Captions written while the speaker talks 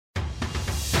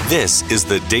This is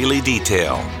the Daily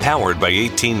Detail, powered by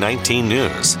 1819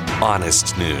 News.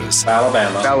 Honest news.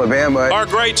 Alabama. Our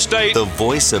great state. The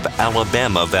voice of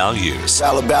Alabama values.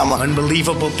 Alabama.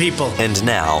 Unbelievable people. And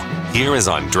now, here is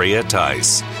Andrea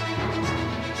Tice.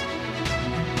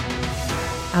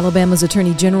 Alabama's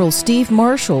Attorney General Steve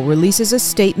Marshall releases a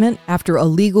statement after a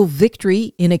legal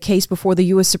victory in a case before the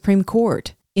U.S. Supreme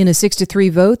Court. In a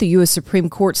 6-3 vote, the U.S. Supreme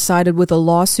Court sided with a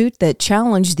lawsuit that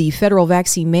challenged the federal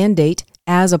vaccine mandate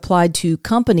as applied to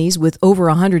companies with over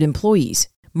 100 employees.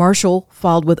 Marshall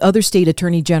filed with other state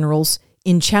attorney generals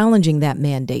in challenging that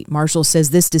mandate. Marshall says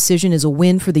this decision is a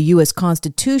win for the U.S.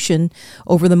 Constitution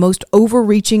over the most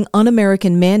overreaching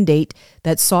un-American mandate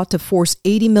that sought to force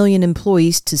 80 million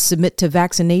employees to submit to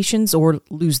vaccinations or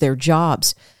lose their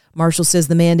jobs. Marshall says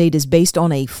the mandate is based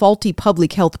on a faulty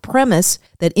public health premise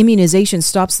that immunization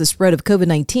stops the spread of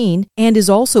COVID-19 and is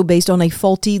also based on a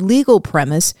faulty legal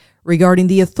premise regarding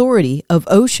the authority of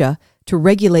OSHA to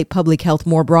regulate public health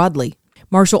more broadly.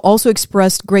 Marshall also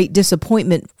expressed great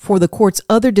disappointment for the court's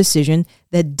other decision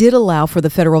that did allow for the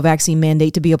federal vaccine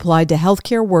mandate to be applied to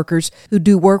healthcare workers who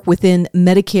do work within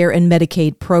Medicare and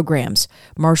Medicaid programs.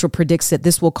 Marshall predicts that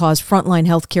this will cause frontline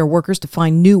healthcare workers to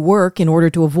find new work in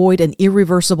order to avoid an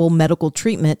irreversible medical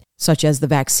treatment, such as the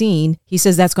vaccine. He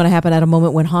says that's going to happen at a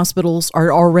moment when hospitals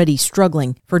are already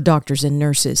struggling for doctors and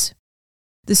nurses.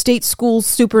 The state school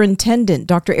superintendent,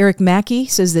 Dr. Eric Mackey,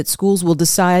 says that schools will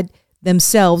decide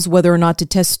themselves whether or not to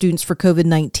test students for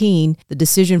COVID-19. The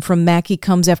decision from Mackey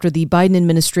comes after the Biden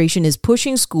administration is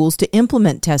pushing schools to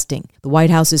implement testing. The White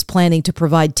House is planning to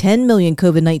provide 10 million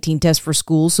COVID-19 tests for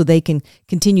schools so they can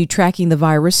continue tracking the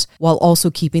virus while also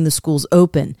keeping the schools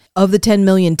open. Of the 10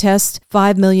 million tests,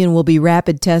 5 million will be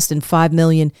rapid tests and 5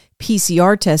 million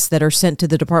PCR tests that are sent to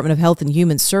the Department of Health and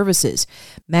Human Services.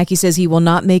 Mackey says he will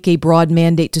not make a broad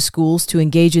mandate to schools to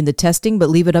engage in the testing,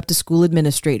 but leave it up to school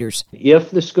administrators.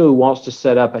 If the school wants to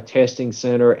set up a testing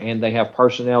center and they have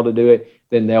personnel to do it,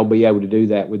 then they'll be able to do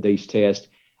that with these tests.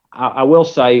 I will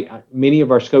say many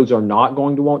of our schools are not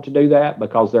going to want to do that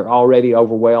because they're already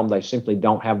overwhelmed. They simply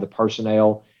don't have the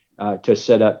personnel to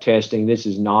set up testing. This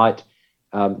is not,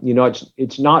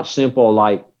 it's not simple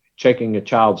like checking a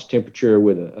child's temperature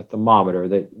with a thermometer.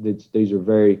 These are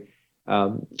very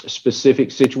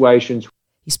specific situations.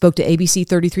 He spoke to ABC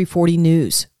 3340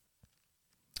 News.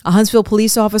 A Huntsville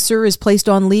police officer is placed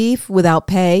on leave without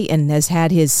pay and has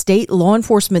had his state law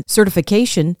enforcement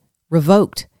certification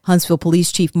revoked. Huntsville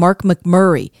Police Chief Mark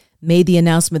McMurray made the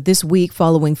announcement this week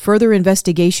following further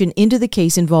investigation into the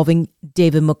case involving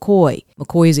David McCoy.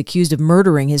 McCoy is accused of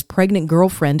murdering his pregnant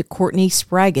girlfriend, Courtney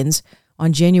Spraggins,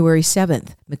 on January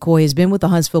 7th. McCoy has been with the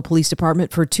Huntsville Police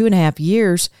Department for 2.5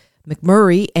 years.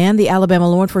 McMurray and the Alabama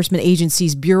Law Enforcement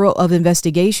Agency's Bureau of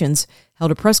Investigations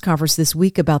held a press conference this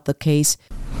week about the case.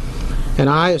 And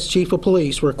I, as Chief of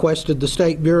Police, requested the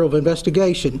State Bureau of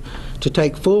Investigation to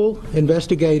take full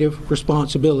investigative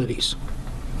responsibilities.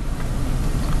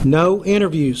 No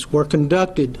interviews were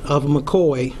conducted of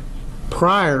McCoy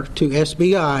prior to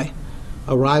SBI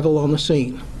arrival on the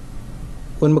scene.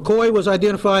 When McCoy was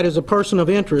identified as a person of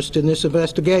interest in this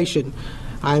investigation,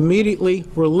 I immediately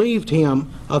relieved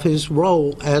him of his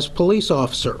role as police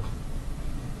officer.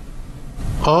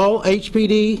 All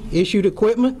HPD-issued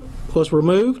equipment was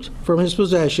removed from his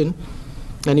possession,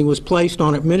 and he was placed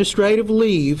on administrative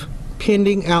leave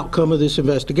pending outcome of this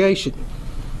investigation.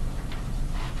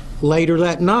 Later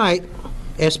that night,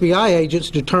 SBI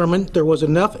agents determined there was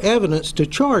enough evidence to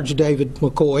charge David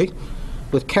McCoy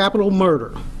with capital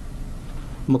murder.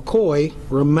 McCoy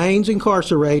remains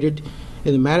incarcerated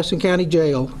in the Madison County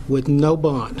Jail with no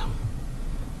bond.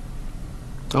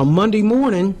 On Monday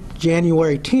morning,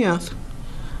 January 10th,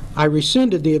 I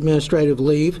rescinded the administrative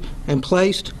leave and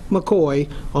placed McCoy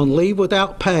on leave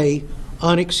without pay,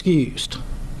 unexcused.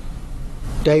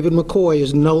 David McCoy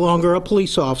is no longer a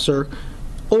police officer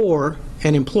or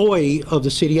an employee of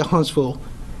the City of Huntsville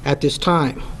at this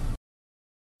time.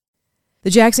 The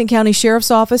Jackson County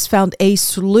Sheriff's Office found a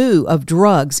slew of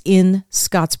drugs in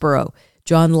Scottsboro.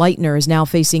 John Leitner is now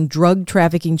facing drug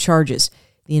trafficking charges.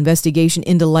 The investigation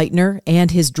into Leitner and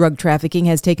his drug trafficking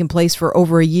has taken place for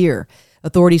over a year.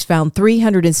 Authorities found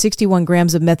 361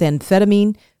 grams of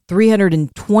methamphetamine,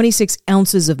 326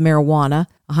 ounces of marijuana,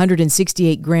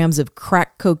 168 grams of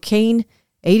crack cocaine,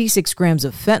 86 grams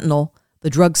of fentanyl, the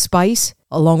drug spice,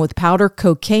 along with powder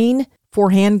cocaine,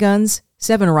 4 handguns,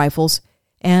 7 rifles,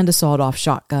 and a sawed-off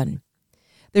shotgun.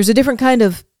 There's a different kind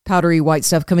of powdery white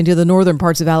stuff coming to the northern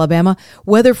parts of Alabama.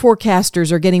 Weather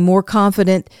forecasters are getting more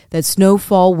confident that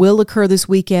snowfall will occur this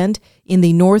weekend in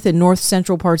the north and north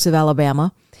central parts of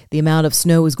Alabama. The amount of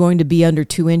snow is going to be under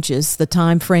 2 inches. The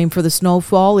time frame for the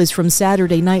snowfall is from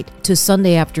Saturday night to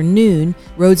Sunday afternoon.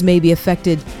 Roads may be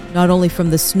affected not only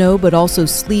from the snow, but also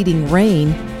sleeting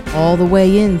rain all the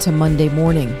way into Monday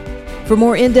morning. For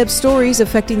more in-depth stories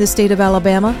affecting the state of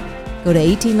Alabama, go to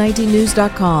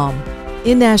 1819news.com.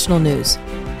 In national news,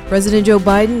 President Joe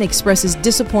Biden expresses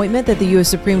disappointment that the U.S.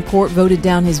 Supreme Court voted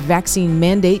down his vaccine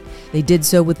mandate. They did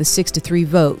so with a 6-3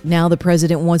 vote. Now the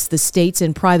president wants the states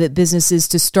and private businesses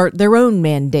to start their own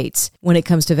mandates when it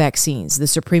comes to vaccines. The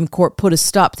Supreme Court put a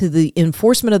stop to the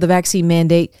enforcement of the vaccine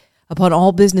mandate upon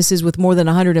all businesses with more than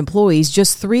 100 employees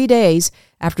just 3 days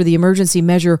after the emergency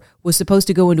measure was supposed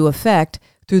to go into effect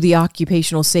through the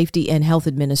Occupational Safety and Health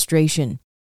Administration.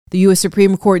 The U.S.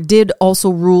 Supreme Court did also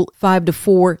rule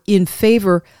 5-4 in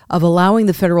favor of allowing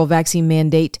the federal vaccine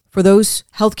mandate for those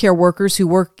healthcare workers who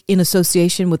work in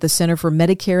association with the Center for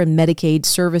Medicare and Medicaid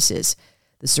Services.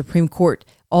 The Supreme Court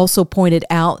also pointed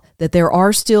out that there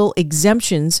are still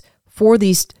exemptions for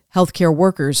these healthcare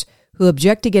workers who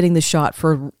object to getting the shot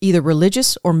for either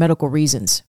religious or medical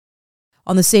reasons.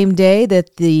 On the same day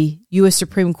that the U.S.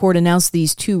 Supreme Court announced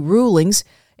these two rulings,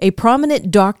 a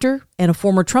prominent doctor and a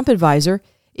former Trump advisor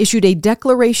issued a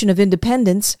declaration of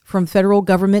independence from federal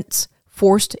government's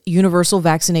forced universal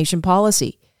vaccination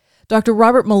policy. Dr.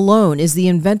 Robert Malone is the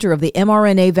inventor of the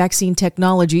mRNA vaccine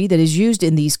technology that is used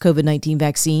in these COVID-19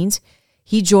 vaccines.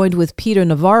 He joined with Peter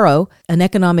Navarro, an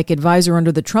economic advisor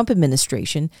under the Trump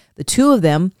administration. The two of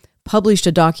them published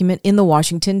a document in the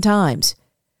Washington Times.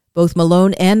 Both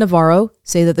Malone and Navarro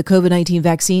say that the COVID-19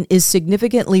 vaccine is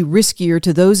significantly riskier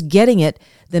to those getting it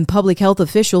than public health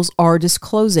officials are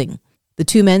disclosing. The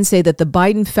two men say that the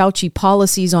Biden-Fauci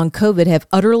policies on COVID have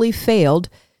utterly failed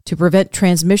to prevent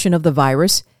transmission of the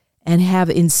virus and have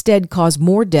instead caused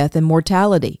more death and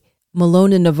mortality.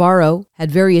 Malone and Navarro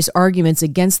had various arguments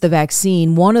against the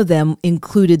vaccine. One of them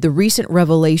included the recent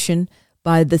revelation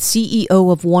by the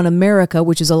CEO of One America,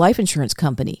 which is a life insurance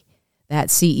company. That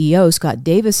CEO, Scott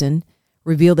Davison,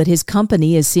 revealed that his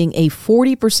company is seeing a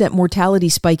 40% mortality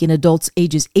spike in adults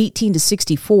ages 18 to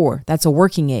 64. That's a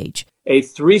working age. A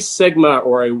 3 sigma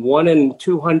or a 1 in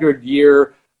 200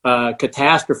 year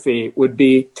catastrophe would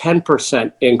be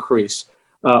 10% increase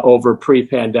over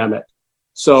pre-pandemic.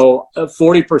 So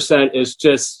 40% is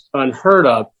just unheard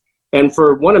of. And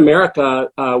for One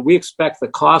America, we expect the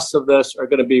costs of this are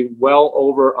going to be well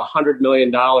over $100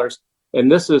 million.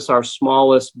 And this is our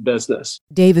smallest business.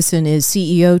 Davison is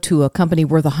CEO to a company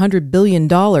worth $100 billion.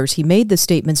 He made the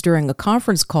statements during a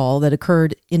conference call that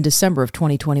occurred in December of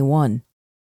 2021.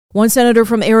 One senator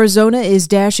from Arizona is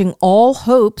dashing all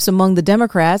hopes among the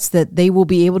Democrats that they will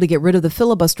be able to get rid of the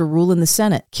filibuster rule in the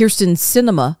Senate. Kyrsten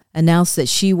Sinema announced that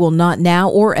she will not now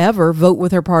or ever vote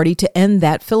with her party to end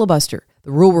that filibuster.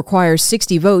 The rule requires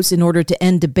 60 votes in order to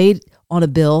end debate on a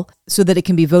bill so that it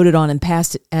can be voted on and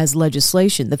passed as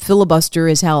legislation. The filibuster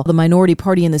is how the minority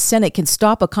party in the Senate can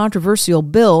stop a controversial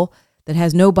bill that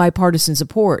has no bipartisan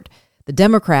support. The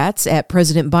Democrats, at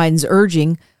President Biden's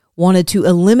urging, wanted to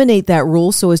eliminate that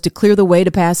rule so as to clear the way to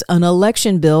pass an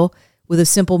election bill with a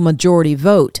simple majority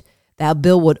vote. That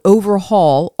bill would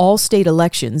overhaul all state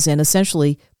elections and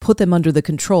essentially put them under the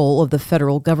control of the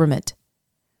federal government.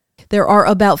 There are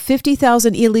about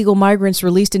 50,000 illegal migrants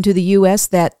released into the U.S.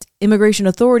 that immigration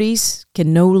authorities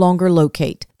can no longer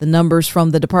locate. The numbers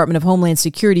from the Dept of Homeland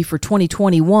Security for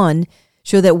 2021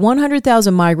 show that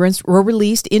 100,000 migrants were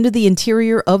released into the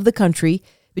interior of the country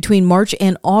between March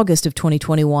and August of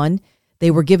 2021.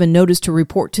 They were given notice to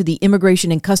report to the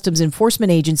Immigration and Customs Enforcement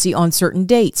Agency on certain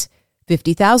dates.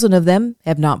 50,000 of them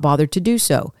have not bothered to do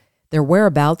so. Their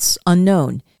whereabouts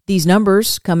unknown. These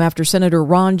numbers come after Senator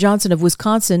Ron Johnson of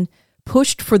Wisconsin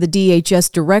pushed for the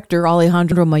DHS director,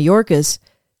 Alejandro Mayorkas,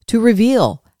 to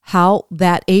reveal how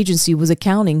that agency was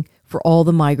accounting for all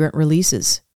the migrant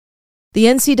releases. The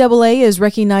NCAA is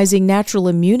recognizing natural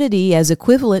immunity as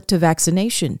equivalent to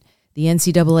vaccination. The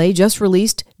NCAA just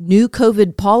released new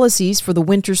COVID policies for the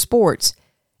winter sports.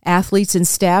 Athletes and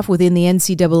staff within the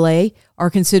NCAA are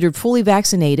considered fully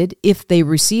vaccinated if they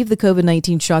receive the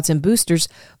COVID-19 shots and boosters,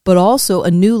 but also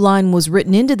a new line was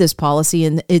written into this policy,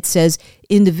 and it says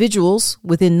individuals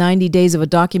within 90 days of a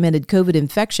documented COVID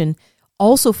infection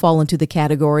also fall into the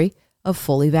category of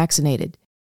fully vaccinated.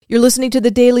 You're listening to The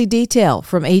Daily Detail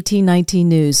from 1819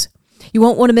 News. You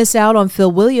won't want to miss out on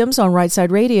Phil Williams on Right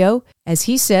Side Radio. As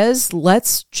he says,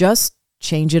 let's just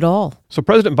change it all. So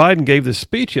President Biden gave this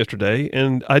speech yesterday,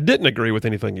 and I didn't agree with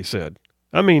anything he said.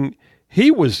 I mean, he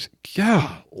was,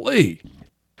 golly.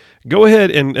 Go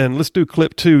ahead and let's do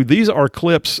clip 2. These are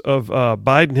clips of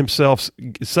Biden himself's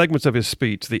segments of his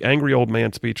speech, the angry old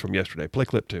man speech from yesterday. Play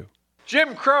clip 2.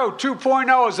 Jim Crow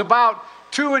 2.0 is about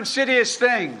two insidious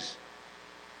things: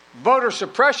 voter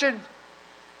suppression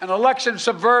and election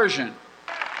subversion.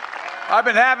 I've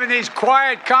been having these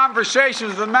quiet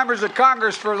conversations with the members of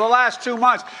Congress for the last 2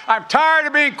 months. I'm tired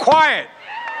of being quiet.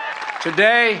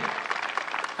 Today,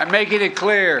 I'm making it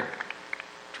clear: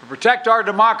 to protect our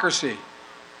democracy,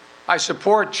 I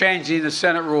support changing the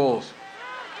Senate rules,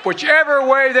 whichever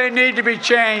way they need to be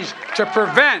changed to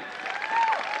prevent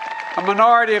a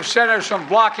minority of senators from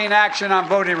blocking action on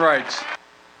voting rights.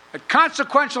 At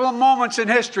consequential moments in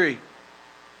history,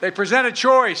 they present a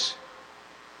choice.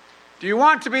 Do you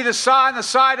want to be on the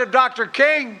side of Dr.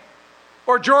 King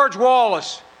or George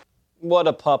Wallace? What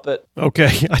a puppet.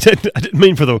 Okay, I didn't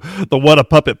mean for the what a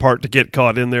puppet part to get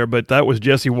caught in there, but that was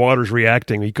Jesse Waters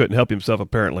reacting. He couldn't help himself,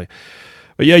 apparently.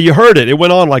 But yeah, you heard it. It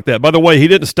went on like that. By the way, he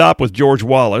didn't stop with George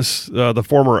Wallace, the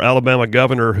former Alabama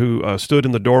governor who stood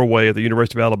in the doorway of the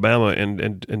University of Alabama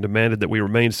and demanded that we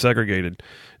remain segregated.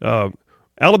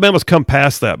 Alabama's come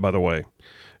past that, by the way.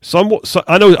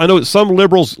 I know some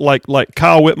liberals like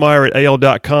Kyle Whitmire at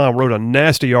AL.com wrote a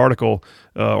nasty article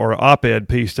or an op-ed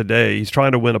piece today. He's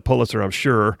trying to win a Pulitzer, I'm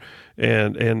sure,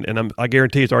 and I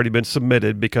guarantee it's already been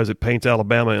submitted because it paints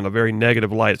Alabama in a very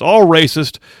negative light. It's all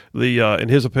racist, in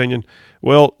his opinion.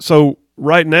 Well, so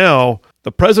right now,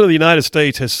 the President of the United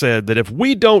States has said that if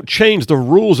we don't change the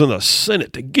rules in the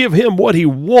Senate to give him what he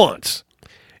wants,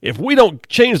 if we don't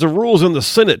change the rules in the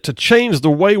Senate to change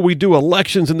the way we do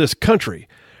elections in this country,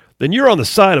 then you're on the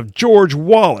side of George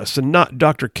Wallace and not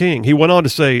Dr. King. He went on to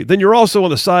say, then you're also on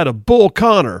the side of Bull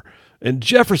Connor and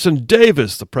Jefferson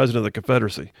Davis, the President of the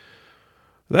Confederacy.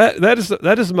 That is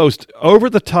the most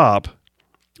over-the-top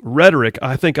rhetoric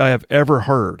I think I have ever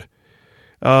heard.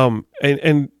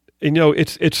 And you know,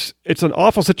 it's an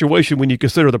awful situation when you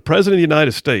consider the President of the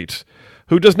United States,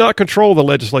 who does not control the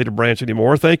legislative branch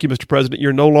anymore. Thank you, Mr. President.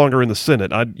 You're no longer in the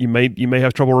Senate. You may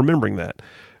have trouble remembering that.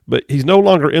 But he's no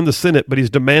longer in the Senate, but he's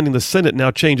demanding the Senate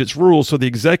now change its rules so the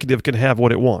executive can have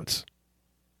what it wants.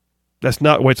 That's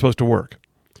not the way it's supposed to work.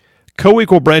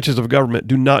 Co-equal branches of government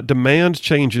do not demand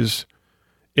changes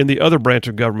in the other branch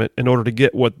of government in order to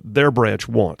get what their branch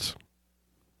wants.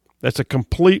 That's a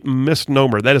complete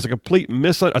misnomer. That is a complete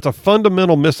that's a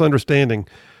fundamental misunderstanding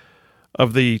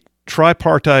of the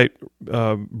tripartite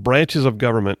branches of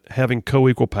government having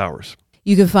co-equal powers.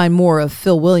 You can find more of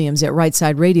Phil Williams at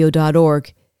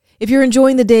rightsideradio.org. If you're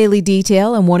enjoying the Daily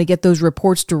Detail and want to get those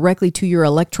reports directly to your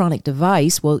electronic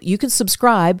device, well, you can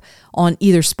subscribe on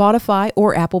either Spotify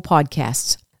or Apple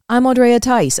Podcasts. I'm Andrea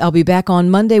Tice. I'll be back on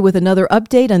Monday with another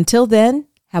update. Until then,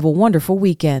 have a wonderful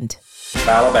weekend.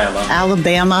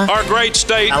 Alabama. Our great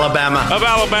state. Alabama. Of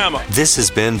Alabama. This has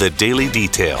been the Daily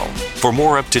Detail. For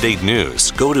more up-to-date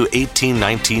news, go to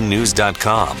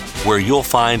 1819news.com, where you'll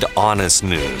find honest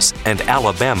news and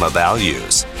Alabama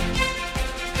values.